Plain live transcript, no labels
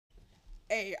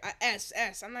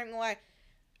S. I'm not gonna lie.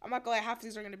 I'm not gonna lie. Half of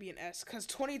these are gonna be an S. Cause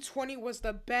 2020 was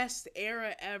the best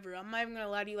era ever. I'm not even gonna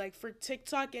lie to you. Like for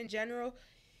TikTok in general,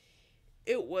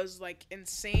 it was like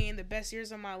insane. The best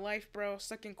years of my life, bro.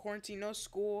 Stuck in quarantine, no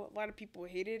school. A lot of people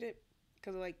hated it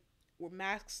because like with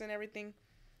masks and everything.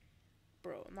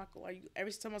 Bro, I'm not gonna lie.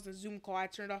 Every time I was in a Zoom call, I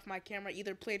turned off my camera.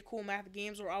 Either played cool math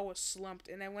games or I was slumped.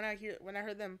 And then when I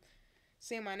heard them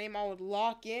say my name, I would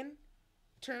lock in,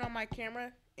 turn on my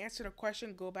camera, answer the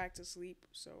question, go back to sleep.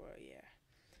 So yeah.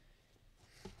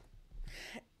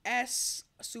 S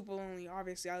Super Lonely.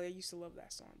 Obviously, I used to love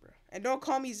that song, bro. And don't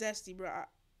call me Zesty, bro.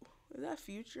 Is that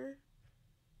Future?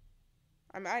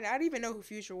 I mean, I didn't even know who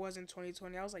Future was in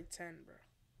 2020. I was like 10, bro.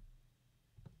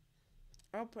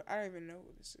 I don't even know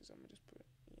who this is. I'm gonna just put it.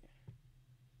 Yeah.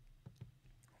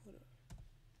 Hold up.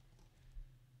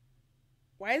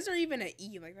 Why is there even an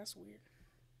E? Like that's weird.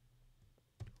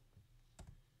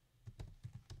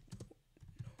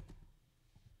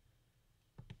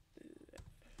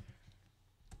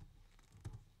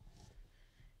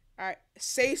 All right,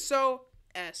 Say So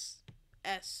S.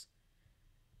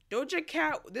 Doja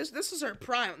Cat. This was her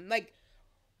prime. Like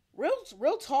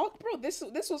real talk, bro. This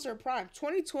was her prime.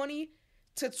 2020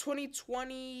 to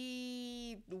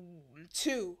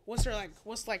 2022 was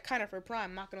like kind of her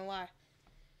prime. Not gonna lie.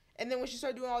 And then when she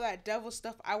started doing all that devil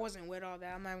stuff, I wasn't with all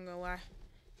that. I'm not even gonna lie.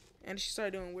 And she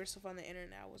started doing weird stuff on the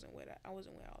internet. I wasn't with it. I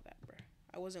wasn't with all that, bro.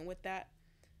 I wasn't with that.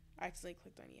 I accidentally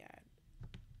clicked on the ad.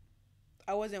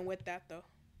 I wasn't with that though.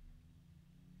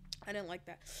 I didn't like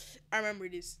that. I remember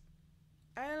this.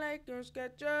 I like your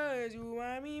Skechers. You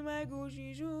want me my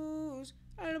Gucci shoes.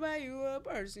 I'll buy you a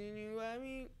person. You want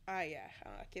me? Yeah.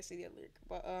 I can't say the other lyric,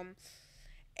 but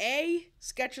A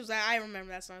Skechers. I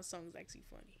remember that song. The song is actually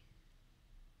funny.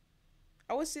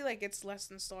 I would say like it's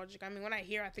less nostalgic. I mean, when I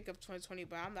hear, I think of 2020,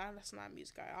 but that's not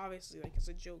music. Obviously like it's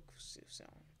a joke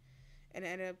song, and it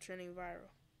ended up trending viral.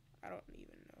 I don't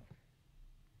even know.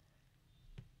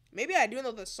 Maybe I do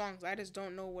know the songs. I just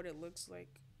don't know what it looks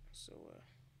like. So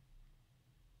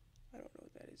I don't know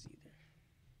what that is either.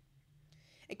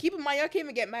 And keep in mind, y'all can't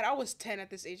even get mad. I was 10 at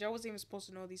this age. I wasn't even supposed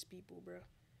to know these people, bro.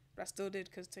 But I still did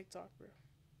because TikTok, bro.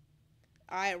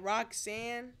 Alright,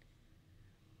 Roxanne.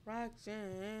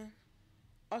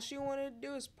 All she wanna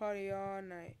do is party all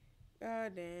night.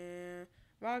 Goddamn.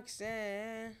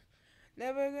 Roxanne.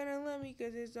 Never gonna love me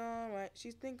cause it's alright.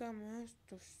 She think I'm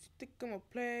a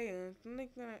player.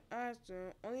 Think I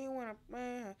only wanna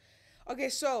play her. Okay,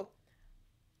 so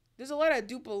there's a lot of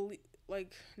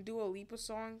Dua Lipa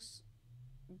songs,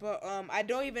 but I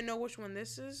don't even know which one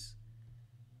this is.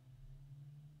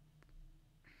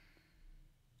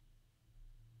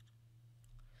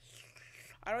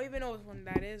 I don't even know which one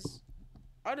that is.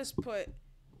 I'll just put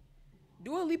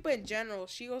Dua Lipa in general.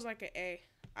 She goes like an A.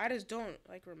 I just don't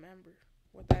like remember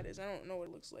what that is. I don't know what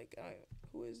it looks like.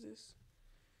 Who is this?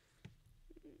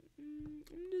 I'm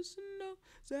just know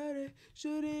that I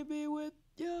shouldn't be with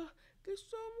ya. Cause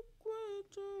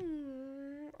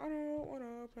I don't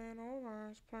wanna play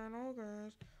no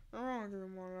games, I don't give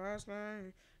my last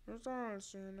name. It's all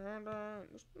seen and done.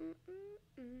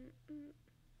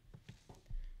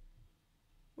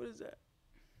 What is that?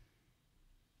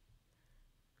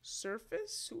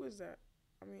 Surface? Who is that?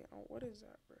 I mean, what is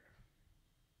that, bro?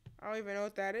 I don't even know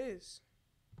what that is.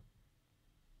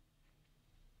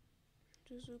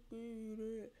 Just agree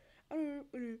to it.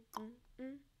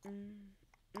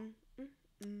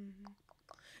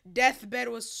 Deathbed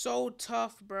was so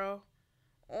tough, bro.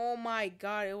 Oh my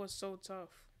god, it was so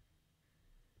tough.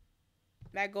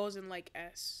 That goes in like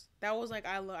S. That was like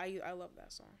I love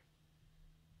that song.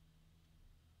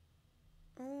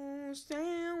 Oh,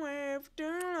 stay away for too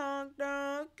long,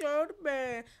 don't go to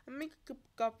bed. I make a cup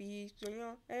of coffee, so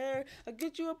your hair. I'll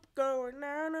get you up going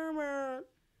down the road.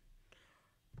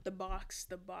 The box.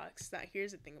 Now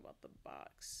here's the thing about the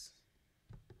box.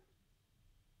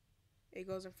 It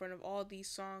goes in front of all these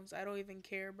songs. I don't even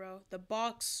care, bro. The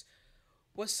box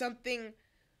was something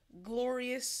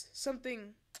glorious,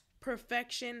 something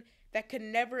perfection that could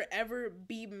never ever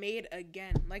be made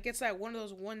again. Like it's like one of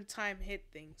those one-time hit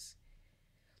things.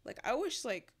 Like I wish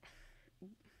like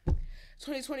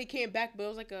 2020 came back, but it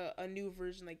was like a new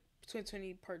version, like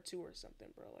 2020 Part 2 or something,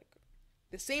 bro. Like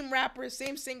the same rappers,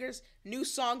 same singers, new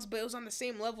songs, but it was on the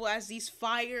same level as these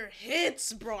fire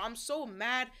hits, bro. I'm so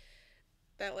mad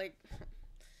that like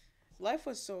life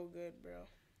was so good, bro.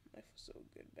 Life was so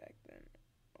good back then.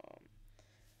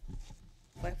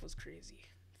 Life was crazy.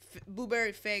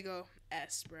 Blueberry Fago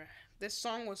S, bro. This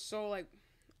song was so like,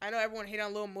 I know everyone hate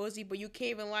on Lil Mosey, but you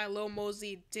can't even lie. Lil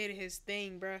Mosey did his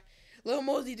thing, bro. Lil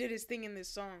Mosey did his thing in this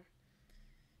song.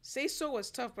 Say So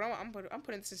was tough, but I'm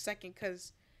putting this in second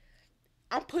because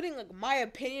I'm putting like my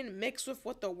opinion mixed with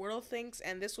what the world thinks,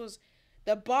 and this was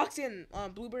the boxing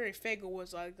Blueberry Faygo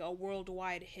was like a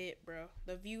worldwide hit, bro.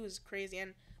 The view is crazy,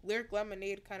 and Lyric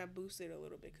Lemonade kind of boosted it a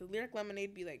little bit because Lyric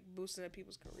Lemonade be like boosting up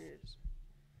people's careers.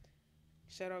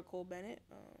 Shout out Cole Bennett.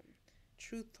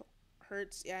 Truth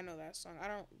Hurts. Yeah, I know that song. I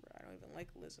don't even like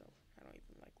Lizzo. I don't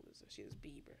even like Lizzo. She is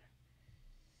Bieber.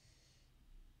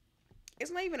 It's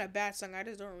not even a bad song. I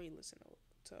just don't really listen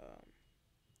to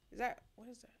is that what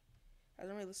is that? I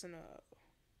don't really listen to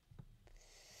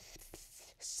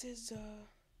SZA.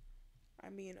 I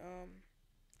mean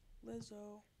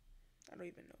Lizzo. I don't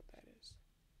even know what that is.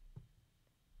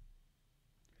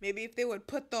 Maybe if they would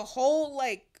put the whole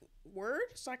like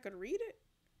word so I could read it.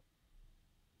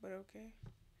 But okay.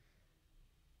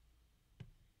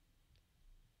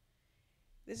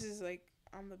 This is like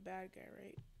I'm the bad guy,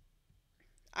 right?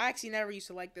 I actually never used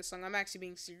to like this song. I'm actually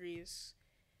being serious.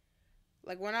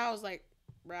 Like when I was like,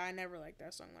 bro, I never liked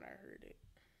that song when I heard it.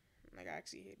 Like I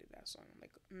actually hated that song. I'm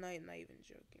like not even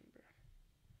joking, bro.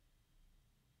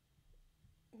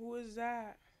 Who is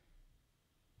that?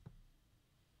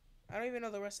 I don't even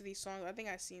know the rest of these songs. I think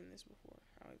I've seen this before.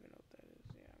 I don't even know what that is.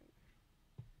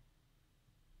 Yeah.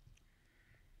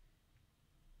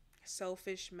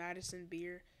 Selfish, Madison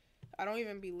Beer. I don't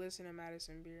even be listening to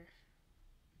Madison Beer.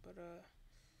 But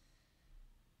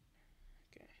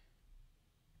okay.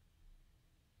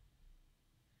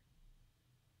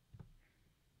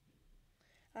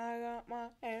 I got my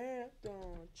hair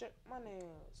done, check my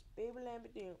nails, baby let me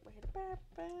do.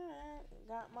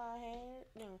 Got my hair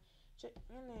done, check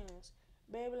my nails,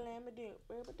 baby let me do.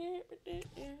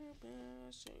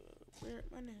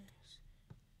 My nails.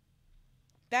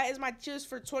 That is my cheers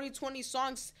for 2020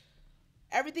 songs.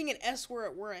 Everything in S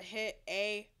were a hit.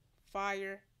 A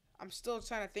fire. I'm still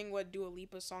trying to think what Dua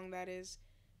Lipa song that is.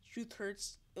 Truth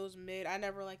Hurts. It was mid. I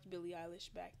never liked Billie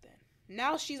Eilish back then.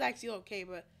 Now she's actually okay,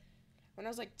 but when I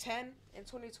was like 10 in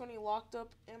 2020, locked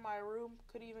up in my room,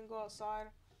 couldn't even go outside.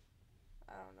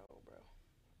 I don't know, bro.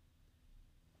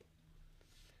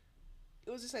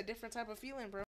 It was just a different type of feeling, bro.